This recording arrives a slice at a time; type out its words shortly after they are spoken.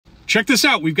Check this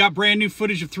out. We've got brand new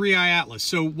footage of 3i Atlas.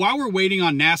 So while we're waiting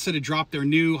on NASA to drop their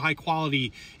new high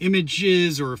quality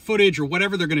images or footage or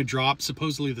whatever they're going to drop,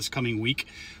 supposedly this coming week,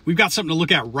 we've got something to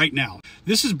look at right now.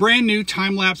 This is brand new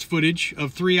time-lapse footage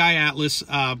of 3i Atlas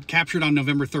captured on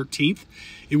November 13th.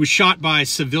 It was shot by a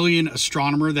civilian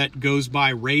astronomer that goes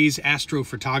by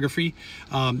Astrophotography.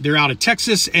 They're out of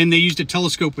Texas, and they used a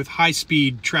telescope with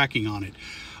high-speed tracking on it.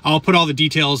 I'll put all the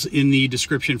details in the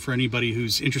description for anybody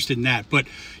who's interested in that. But,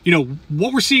 you know,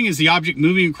 what we're seeing is the object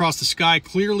moving across the sky,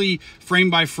 clearly frame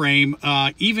by frame.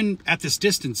 Even at this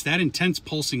distance, that intense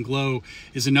pulsing glow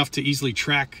is enough to easily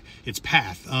track its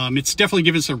path. It's definitely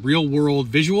given us a real-world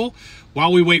visual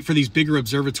while we wait for these bigger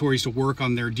observatories to work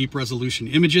on their deep-resolution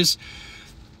images.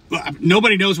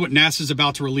 Nobody knows what NASA's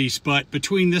about to release, but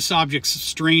between this object's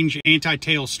strange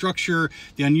anti-tail structure,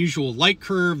 the unusual light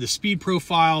curve, the speed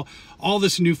profile, all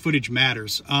this new footage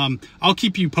matters. I'll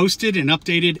keep you posted and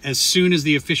updated as soon as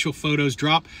the official photos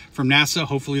drop from NASA,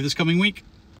 hopefully this coming week.